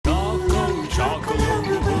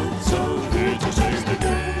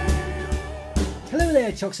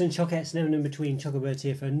Hiya Chocks and Chocettes and everyone in between, Roberto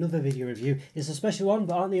here for another video review. It's a special one,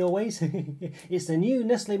 but aren't they always? It's the new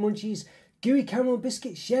Nestlé Munchies Gooey Caramel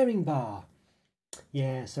Biscuit Sharing Bar.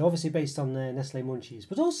 Yeah, so obviously based on the Nestlé Munchies,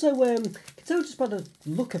 but also you can tell just by the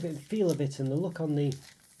look of it and feel of it and the look on the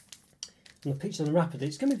picture on the wrap of it,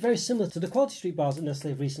 it's going to be very similar to the Quality Street bars that Nestlé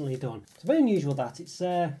have recently done. It's very unusual that it's,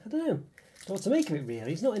 I don't know what to make of it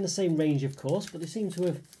really. It's not in the same range of course, but they seem to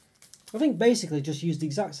have, I think, basically just used the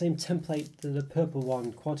exact same template that the purple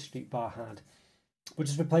one Quality Street bar had, but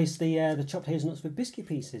just replaced the chopped hazelnuts with biscuit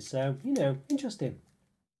pieces. So, you know, interesting.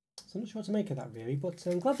 So I'm not sure what to make of that really, but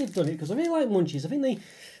I'm glad they've done it because I really like Munchies. I think the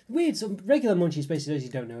weird, regular Munchies, basically, as you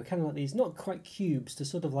don't know, are kind of like these, not quite cubes, they're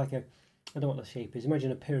sort of like a, I don't know what the shape is,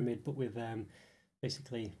 imagine a pyramid but with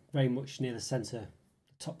basically very much near the centre,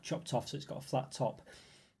 the top chopped off so it's got a flat top,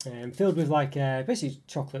 filled with like basically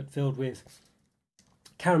chocolate filled with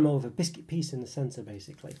caramel with a biscuit piece in the centre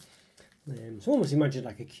basically. So almost imagine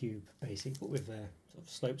like a cube basically, but with sort of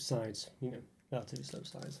sloped sides, you know, relatively sloped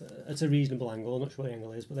sides at a reasonable angle. I'm not sure what the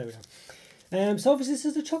angle is, but there we are. So obviously this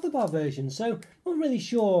is the chocolate bar version, so I'm not really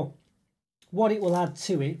sure what it will add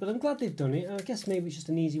to it, but I'm glad they've done it. I guess maybe it's just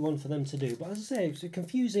an easy one for them to do, but as I say, it's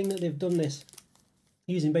confusing that they've done this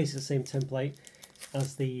using basically the same template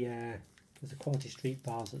as the Quality Street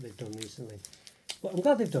bars that they've done recently. But I'm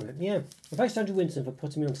glad they've done it, yeah. Thanks to Andrew Winton for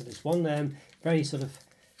putting me onto this one. Very sort of,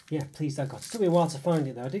 yeah, pleased I got it. It took me a while to find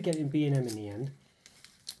it though. I did get it in B&M in the end.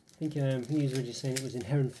 I think he was originally saying it was in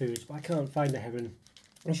Heron Foods, but I can't find a Heron.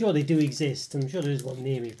 I'm sure they do exist, I'm sure there is one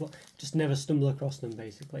near me, but just never stumble across them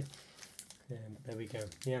basically. There we go,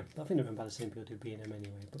 yeah, I think they're run by the same people who do B&M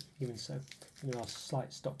anyway, but even so, there are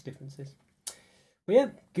slight stock differences. But yeah,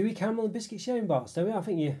 gooey caramel and biscuit sharing bars. There we are. I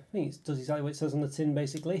think it does exactly what it says on the tin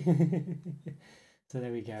basically. So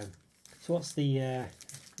there we go. So what's the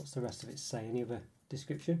rest of it say? Any other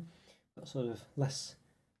description? That sort of less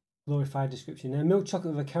glorified description there. Milk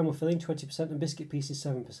chocolate with a caramel filling 20% and biscuit pieces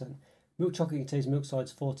 7%. Milk chocolate contains milk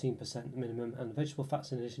solids 14% minimum and vegetable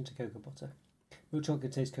fats in addition to cocoa butter. Milk chocolate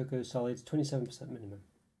contains cocoa solids 27% minimum.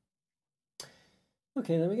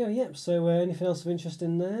 Okay, there we go. Yep. So anything else of interest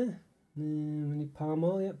in there? Any palm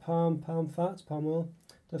oil? Yep. Palm fat, palm oil.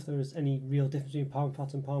 Don't know if there is any real difference between palm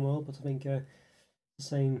fat and palm oil, but I think the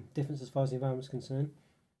same difference as far as the environment is concerned.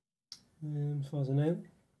 As far as I know.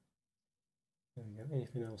 There we go.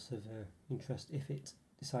 Anything else of interest if it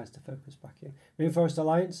decides to focus back in? Rainforest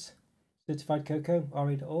Alliance, certified cocoa,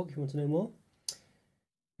 ra.org if you want to know more.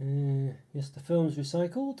 Yes, the film's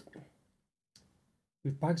recycled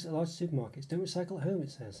with bags at large supermarkets. Don't recycle at home, it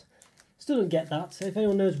says. Still don't get that. If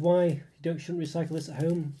anyone knows why you shouldn't recycle this at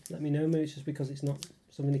home, let me know. Maybe it's just because it's not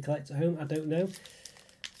something they collect at home. I don't know.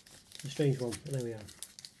 It's a strange one, but there we are.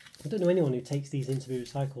 I don't know anyone who takes these in to be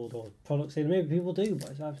recycled or products in. Maybe people do,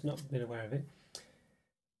 but I've not been aware of it.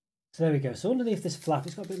 So there we go. So underneath this flap,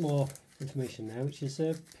 it's got a bit more information there, which is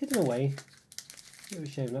hidden away. A bit of a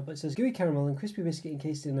shame that, but it says gooey caramel and crispy biscuit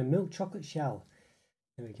encased in a milk chocolate shell.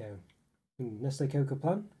 There we go. Nestlé Cocoa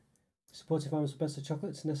Plan. Supporting farmers for better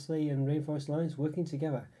chocolates, Nestlé and Rainforest Alliance working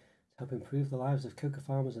together to help improve the lives of cocoa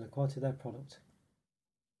farmers and the quality of their product.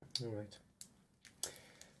 Alright.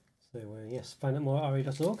 So yes, find out more at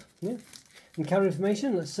ra.org. Yeah. And calorie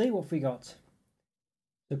information, let's see what we got.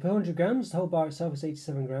 So per 100 grams, the whole bar itself is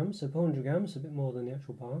 87 grams, so per 100 grams, a bit more than the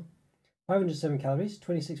actual bar. 507 calories,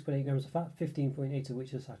 26.8 grams of fat, 15.8 of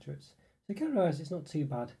which are saturates. So calorie-wise, it's not too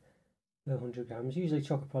bad per 100 grams. Usually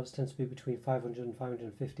chocolate products tend to be between 500 and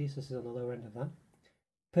 550, so this is on the lower end of that.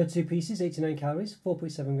 Per 2 pieces, 89 calories,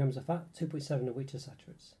 4.7 grams of fat, 2.7 of which are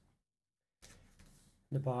saturates.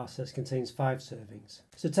 The bar says contains 5 servings.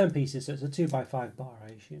 So 10 pieces, so it's a 2x5 bar,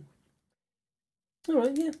 I assume.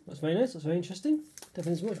 Alright, yeah, that's very nice, that's very interesting.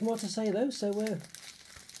 Definitely much more to say though, so a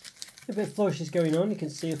bit of flourishes going on, you can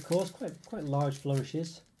see of course, quite large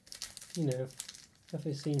flourishes. You know,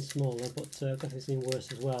 definitely seen smaller, but definitely seen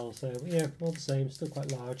worse as well, so yeah, all the same, still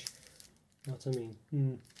quite large. You know what I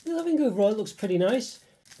mean? I think overall it looks pretty nice.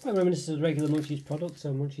 Quite reminiscent of the regular Munchies products,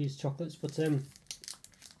 so Munchies chocolates, but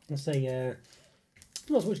I'll say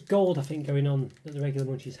not as much gold I think going on that the regular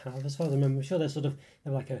Munchies have, as far as I remember. I'm sure they have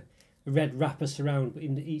like a red wrapper surround, but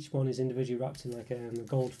each one is individually wrapped in like a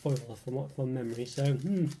gold foil from memory. So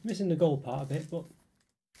missing the gold part a bit, but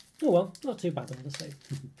oh well, not too bad all the same.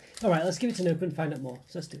 All right, let's give it an open, find out more.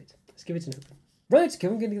 So let's do it. Let's give it an open. Right, okay,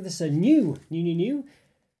 I'm going to give this a new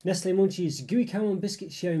Nestlé Munchies Gooey Caramel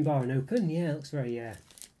Biscuit Sharing Bar and open. Yeah, it looks very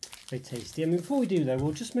tasty. I mean, before we do though,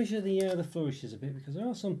 we'll just measure the flourishes a bit because there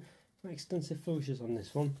are some quite extensive flourishes on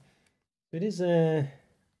this one. It is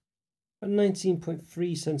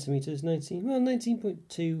 19.3 centimeters,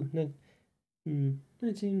 19.2,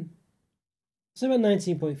 19 So about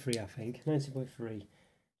 19.3, I think. 19.3.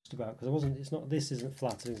 Just about, because this isn't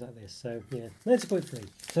flat, things like this. So yeah, 90.3.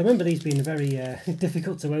 So I remember these being very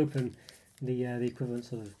difficult to open. The equivalent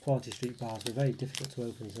sort of Quality Street bars were very difficult to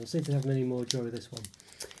open. So I'll see if they have any more joy with this one.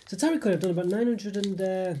 So Taricon, I've done about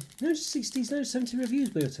 960, 970 reviews,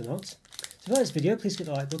 believe it or not. So if you like this video, please hit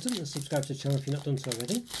the like button and subscribe to the channel if you've not done so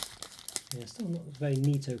already. Yeah, still not a very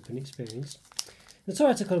neat open experience. And so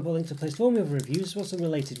I took on a link to place for all my other reviews, as well as some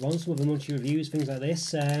related ones, some other Munchie reviews, things like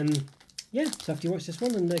this. Yeah, so after you watch this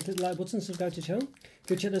one and click the like button and subscribe to the channel,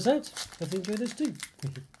 go check this out. Hope you enjoy this too.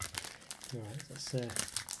 Alright, let's see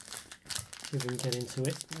if we can get into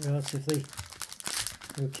it relatively.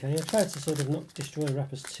 Okay, I try to sort of not destroy the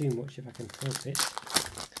wrappers too much if I can help it.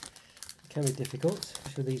 It can be difficult,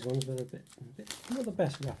 especially these ones with a bit not the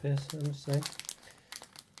best wrappers, I must say.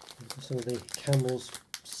 Some of the camels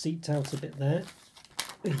seeped out a bit there.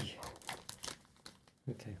 Okay,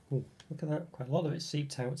 ooh, look at that, quite a lot of it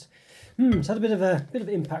seeped out. It's had a bit of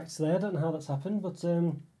impact there. I don't know how that's happened, but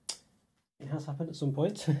it has happened at some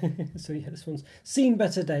point. So yeah, this one's seen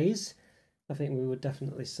better days, I think we would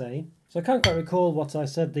definitely say. So I can't quite recall what I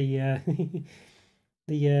said the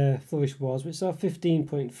the flourish was, but it's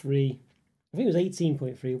 15.3. I think it was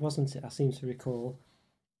 18.3, wasn't it? I seem to recall.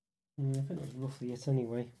 I think that was roughly it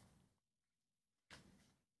anyway.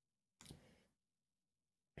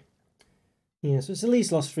 Yeah, so it's at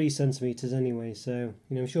least lost 3 centimetres anyway, so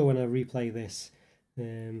I'm sure when I replay this,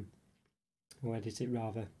 or edit it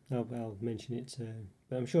rather, I'll mention it,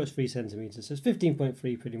 but I'm sure it's 3 centimetres, so it's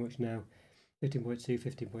 15.3 pretty much now, 15.2,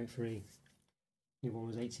 15.3, the one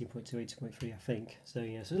was 18.2, 18.3 I think, so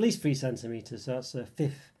yeah, so at least 3 centimetres, so that's a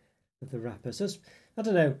fifth of the wrapper, so I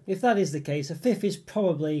don't know, if that is the case, a fifth is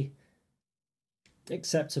probably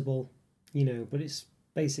acceptable, but it's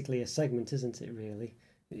basically a segment, isn't it really,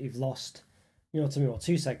 that you've lost. You know what I mean? Well,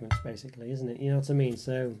 2 segments basically, isn't it? You know what I mean?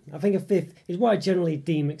 So I think a fifth is what I generally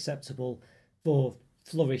deem acceptable for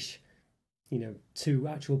flourish, to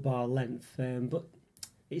actual bar length. But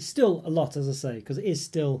it's still a lot, as I say, because it is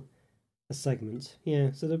still a segment.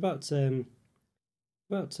 Yeah, so they're about 3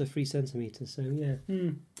 centimetres. So yeah,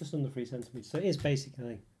 just under 3 centimetres. So it is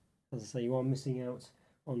basically, as I say, you are missing out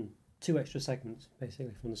on 2 extra segments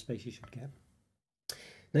basically from the space you should get.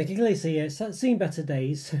 Now you can clearly see it's seen better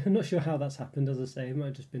days. I'm not sure how that's happened, as I say, it might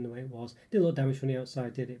have just been the way it was. Didn't look damaged from the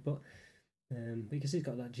outside, did it? But because it's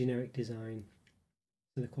got that generic design,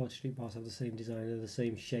 so the Quality Street bars have the same design, they're the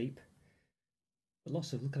same shape. But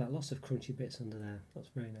lots of, look at that, lots of crunchy bits under there.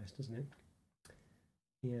 That's very nice, doesn't it?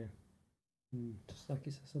 Yeah. Just like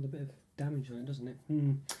it's had a bit of damage on it, doesn't it?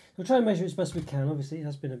 We'll try and measure it as best we can. Obviously it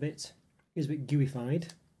has been a bit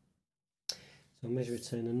gooeyfied. So I'll measure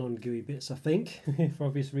it in the non-gooey bits, I think, for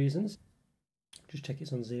obvious reasons. Just check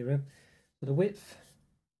it's on 0. So the width,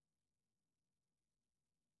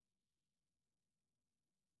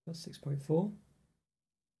 that's 6.4.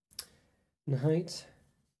 And the height,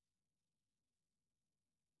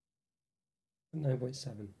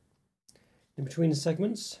 9.7. In between the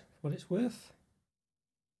segments, for what it's worth,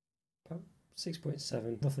 about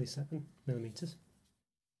 6.7, roughly 7 millimetres.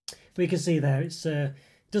 But you can see there, it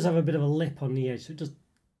does have a bit of a lip on the edge, so it does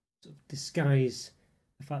sort of disguise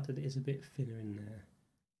the fact that it is a bit thinner in there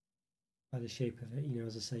by the shape of it.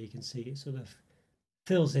 As I say, you can see it sort of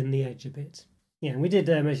fills in the edge a bit. Yeah, and we did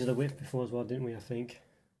measure the width before as well, didn't we, I think?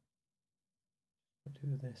 What do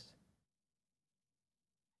with this?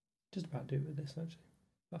 Just about do it with this, actually.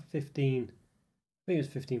 About 15, I think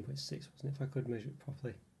it was 15.6, wasn't it, if I could measure it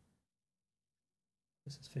properly.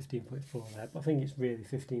 This is 15.4 there, but I think it's really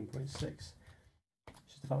 15.6.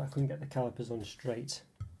 Just the fact that I couldn't get the calipers on straight.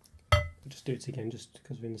 I'll just do it again, just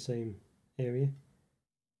because we're in the same area.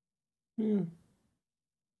 It's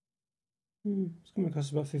coming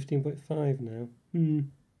across about 15.5 now.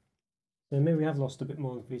 So maybe we have lost a bit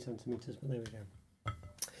more than 3 centimetres, but there we go.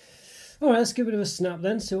 Alright, let's give it a bit of a snap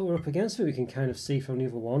then, see what we're up against, so we can kind of see from the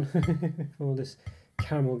other one. All this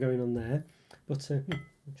caramel going on there. But the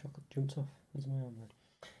chocolate jumped off. There's my arm there.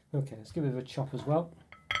 Okay, let's give it a bit of a chop as well.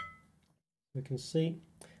 We can see.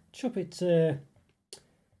 Chop it down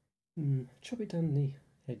the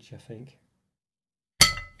edge, I think.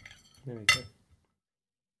 There we go.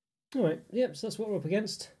 Alright, yep, so that's what we're up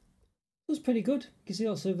against. That's pretty good. You can see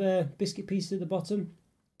lots of biscuit pieces at the bottom.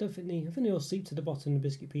 I think they all seep to the bottom, the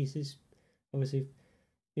biscuit pieces. Obviously,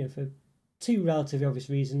 for 2 relatively obvious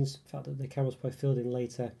reasons. The fact that the caramel's probably filled in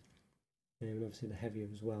later, and obviously they're heavier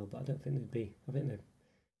as well, but I don't think they'd be, I think they're,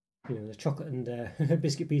 the chocolate and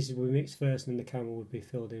biscuit pieces would be mixed first, and then the caramel would be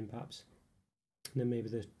filled in perhaps. And then maybe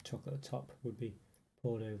the chocolate at the top would be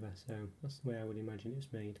poured over, so that's the way I would imagine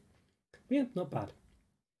it's made. But yeah, not bad.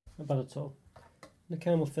 Not bad at all. The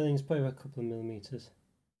caramel filling is probably a couple of millimetres.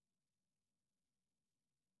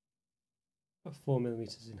 About 4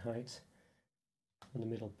 millimetres in height on the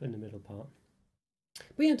middle part.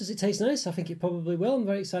 But yeah, does it taste nice? I think it probably will. I'm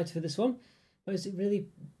very excited for this one. But is it really,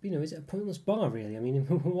 you know, is it a pointless bar really? I mean,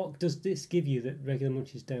 what does this give you that regular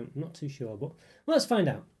Munchies don't? I'm not too sure, but well, let's find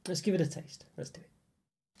out. Let's give it a taste. Let's do it.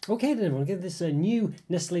 Okay then everyone, give this new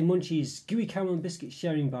Nestlé Munchies Gooey Caramel and Biscuit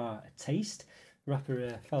Sharing Bar a taste.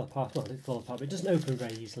 Wrapper fell apart, well it didn't fall apart, but it doesn't open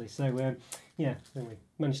very easily. So yeah, then we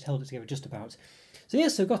managed to hold it together just about. So yeah,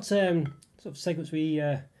 so got sort of segments we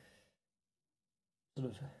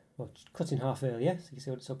sort of cut in half earlier, so you can see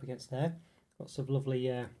what it's up against there. Lots of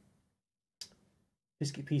lovely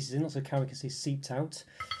biscuit pieces in, lots of caricacy seeped out.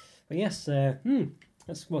 But yes,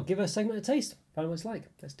 let's give a segment a taste. Find out what it's like.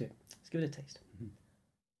 Let's do it. Let's give it a taste.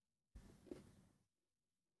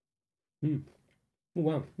 Oh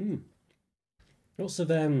wow. Lots of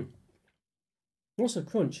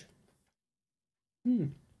crunch.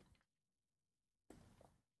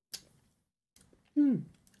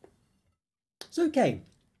 It's okay.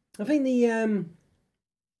 I think the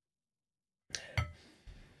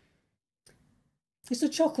it's the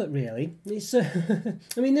chocolate really. It's I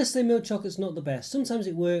mean, Nestlé milk chocolate's not the best. Sometimes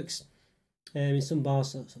it works in some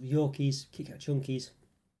bars, sort of Yorkies, Kit Kat Chunkies.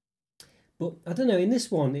 But I don't know, in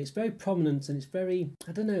this one it's very prominent and it's very,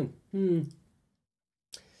 I don't know.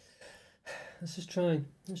 Let's try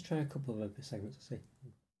a couple of other segments to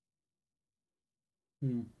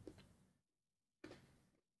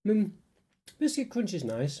see. Biscuit crunch is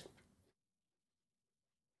nice.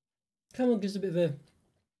 Caramel gives a bit of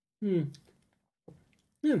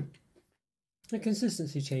a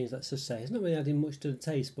consistency change, let's just say. It's not really adding much to the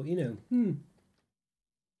taste, but you know,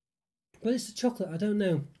 But it's the chocolate, I don't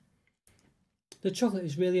know. The chocolate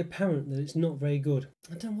is really apparent that it's not very good.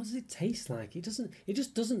 I don't know, what does it taste like? It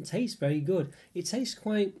just doesn't taste very good. It tastes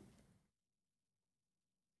quite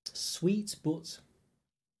sweet, but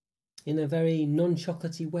in a very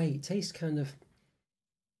non-chocolatey way. It tastes kind of,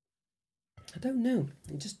 I don't know,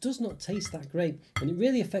 it just does not taste that great, and it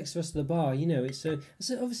really affects the rest of the bar. You know, it's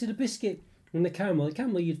obviously the biscuit and the caramel. The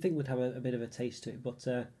caramel you'd think would have a bit of a taste to it, but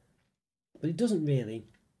it doesn't really.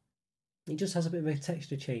 It just has a bit of a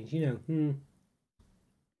texture change, you know.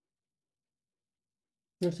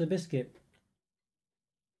 That's the biscuit.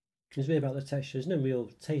 It's really about the texture. There's no real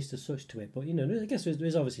taste as such to it, but you know, I guess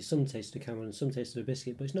there's obviously some taste to the caramel and some taste to the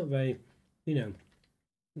biscuit, but it's not very, you know,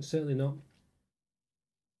 it's certainly not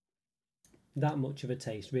that much of a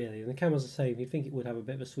taste really. And the caramel's the same. You'd think it would have a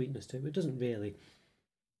bit of a sweetness to it, but it doesn't really.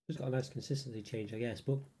 It's got a nice consistency change, I guess.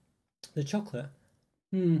 But the chocolate,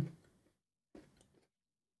 I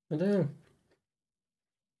don't know.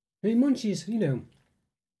 I mean, Munchies, you know,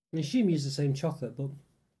 I assume use the same chocolate, but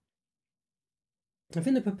I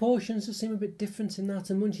think the proportions just seem a bit different in that,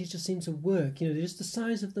 and Munchies just seem to work. You know, just the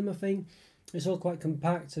size of them, I think, it's all quite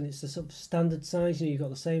compact, and it's the sort of standard size. You know, you've got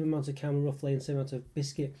the same amount of caramel roughly and same amount of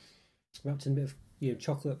biscuit wrapped in a bit of, you know,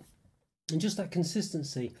 chocolate, and just that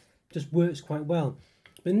consistency just works quite well.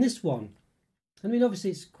 But in this one, I mean,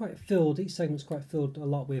 obviously it's quite filled. Each segment's quite filled a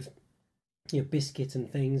lot with, you know, biscuit and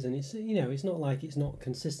things, and it's, you know, it's not like it's not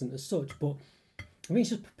consistent as such, but I think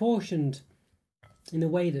it's just proportioned in a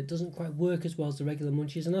way that doesn't quite work as well as the regular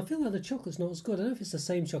Munchies, and I feel like the chocolate's not as good. I don't know if it's the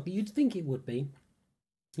same chocolate. You'd think it would be,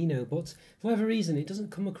 you know, but for whatever reason it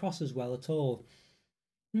doesn't come across as well at all.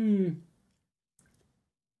 I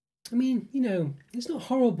mean, you know, it's not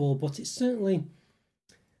horrible, but it's certainly,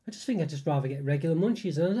 I just think I'd just rather get regular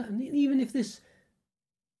Munchies. And even if this,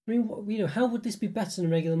 I mean, you know, how would this be better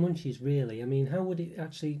than regular Munchies, really? I mean, how would it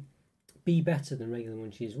actually be better than regular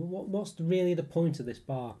Munchies? What's really the point of this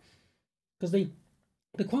bar? Because the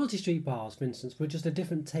Quality Street bars, for instance, were just a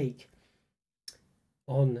different take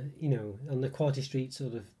on, you know, on the Quality Street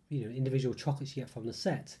sort of, you know, individual chocolates you get from the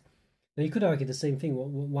set. Now, you could argue the same thing.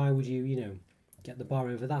 Why would you, you know, get the bar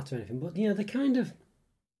over that or anything? But, you know, they kind of,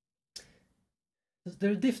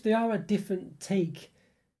 they are a different take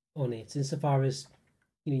on it insofar as,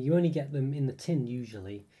 you know, you only get them in the tin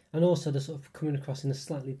usually, and also they're sort of coming across in a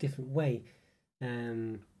slightly different way.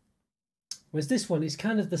 Whereas this one is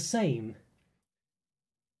kind of the same,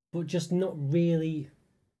 but just not really,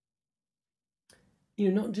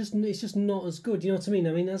 you know, it's just not as good. You know what I mean?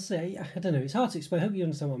 I mean, as I say, I don't know. It's hard to explain. I hope you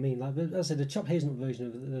understand what I mean. Like, as I said, the chopped hazelnut version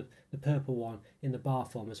of the purple one in the bar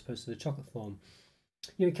form as opposed to the chocolate form.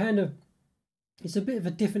 You know, kind of, it's a bit of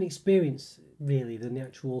a different experience really than the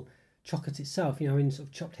actual chocolate itself. You know, in sort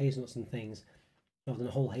of chopped hazelnuts and things, rather than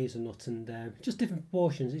a whole hazelnut, and just different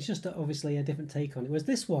proportions. It's just obviously a different take on it. Whereas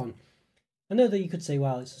this one, I know that you could say,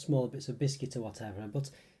 well, it's smaller bits of biscuit or whatever, but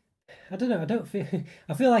I don't know. I don't feel.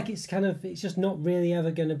 I feel like it's just not really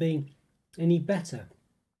ever going to be any better,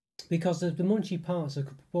 because the munchie parts are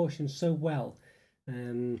proportioned so well,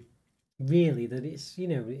 really, that it's,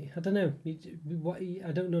 I don't know.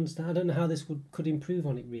 I don't understand. I don't know how this could improve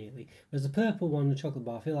on it, really. Whereas the purple one, the chocolate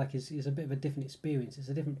bar, I feel like is a bit of a different experience. It's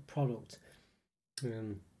a different product.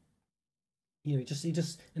 It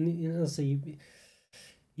just, and I'll say,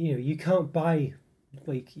 you can't buy.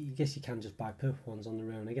 Well, I guess you can just buy purple ones on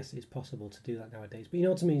their own. I guess it's possible to do that nowadays. But you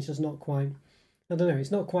know what I mean? It's just not quite, I don't know,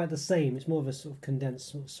 it's not quite the same. It's more of a sort of condensed,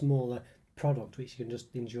 sort of smaller product which you can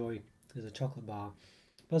just enjoy as a chocolate bar.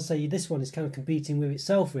 But I'll say this one is kind of competing with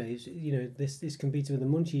itself, really. This is competing with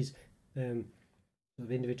the Munchies, sort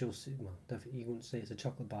of individual. Well, definitely you wouldn't say it's a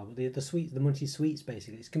chocolate bar, but the sweets, the Munchies sweets,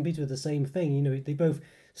 basically, it's competing with the same thing. They both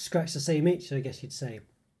scratch the same itch, I guess you'd say.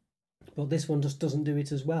 But this one just doesn't do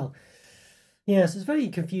it as well. Yes, it's a very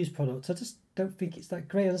confused product. I just don't think it's that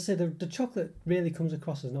great. As I say, the chocolate really comes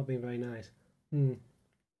across as not being very nice. I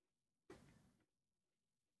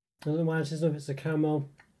don't know why. I just know if it's the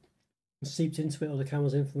caramel seeped into it or the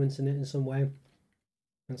caramel's influencing it in some way.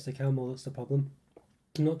 That's the caramel that's the problem.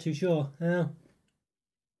 I'm not too sure. There's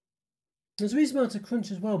a reasonable amount of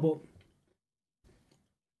crunch as well, but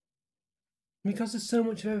because there's so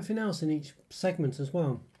much of everything else in each segment as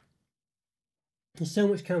well. There's so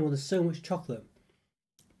much caramel, there's so much chocolate.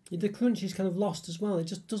 The crunch is kind of lost as well. It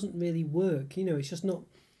just doesn't really work. It's just not.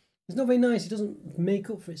 It's not very nice. It doesn't make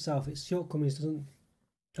up for itself. Its shortcomings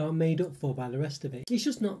aren't made up for by the rest of it. It's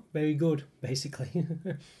just not very good, basically.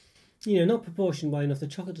 Not proportioned well enough. The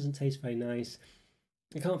chocolate doesn't taste very nice.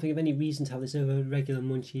 I can't think of any reason to have this over regular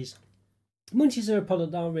Munchies. Munchies are a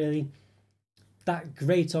product that aren't really that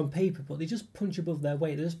great on paper, but they just punch above their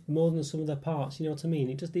weight. They're just more than some of their parts. You know what I mean?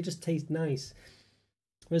 They just taste nice.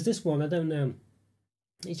 Whereas this one, I don't know.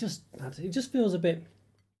 It just feels a bit.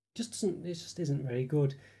 It just isn't very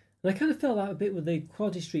good. And I kind of felt that a bit with the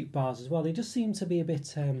Quality Street bars as well. They just seem to be a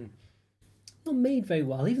bit not made very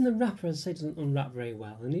well. Even the wrapper, as I say, doesn't unwrap very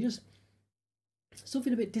well. And there's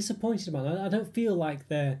something a bit disappointed about it. I don't feel like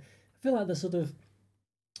I feel like they're sort of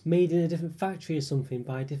made in a different factory or something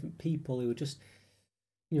by different people who are just,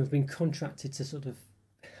 have been contracted to sort of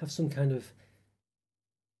have some kind of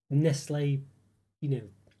Nestlé,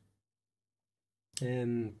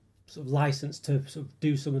 sort of license to sort of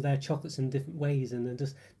do some of their chocolates in different ways, and they're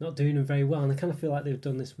just not doing them very well. And I kind of feel like they've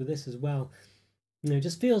done this with this as well. It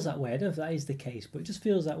just feels that way. I don't know if that is the case, but it just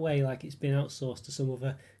feels that way, like it's been outsourced to some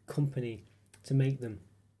other company to make them.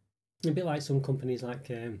 A bit like some companies like,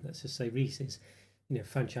 let's just say Reese's,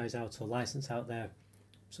 franchise out or license out their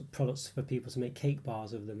sort of products for people to make cake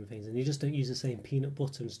bars of them and things, and you just don't use the same peanut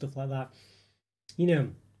butter and stuff like that.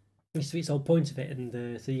 It's the whole point of it, and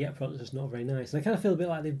so you get a product that's not very nice. And I kind of feel a bit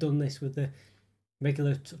like they've done this with the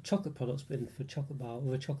regular chocolate products, but for chocolate bar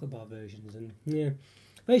versions. And yeah,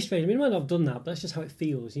 very strange. I mean, I might not have done that, but that's just how it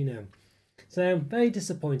feels, So very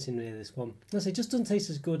disappointing, really, this one. Let's say it just doesn't taste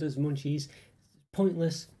as good as Munchies.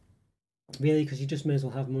 Pointless, really, because you just may as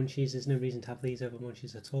well have Munchies. There's no reason to have these over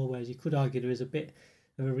Munchies at all. Whereas you could argue there is a bit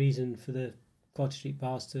of a reason for the Quality Street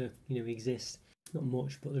bars to, exist. Not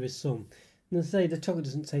much, but there is some. And as I say, the chocolate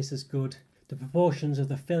doesn't taste as good. The proportions of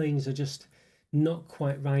the fillings are just not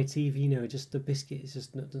quite right either. Just the biscuit is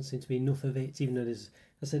just doesn't seem to be enough of it, even though there's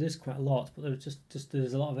quite a lot, but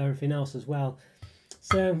there's a lot of everything else as well.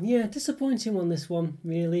 So yeah, disappointing on this one,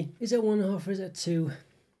 really. Is it 1.5 or is it 2?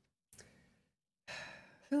 I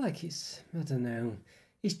feel like I don't know.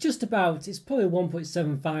 It's probably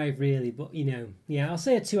 1.75 really, but yeah, I'll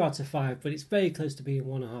say a 2 out of 5, but it's very close to being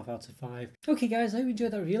 1.5 out of 5. Okay guys, I hope you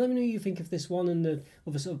enjoyed that review. Let me know what you think of this one and the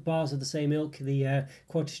other sort of bars of the same ilk, the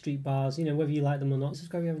Quality Street bars, whether you like them or not.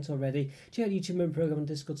 Subscribe if you haven't already. Check out YouTube member program and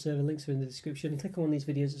Discord server, links are in the description. Click on one of these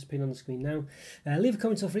videos that's pinned on the screen now. Leave a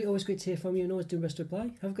comment or free, always great to hear from you and always do your best to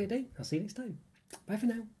reply. Have a great day, I'll see you next time. Bye for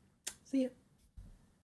now, see ya.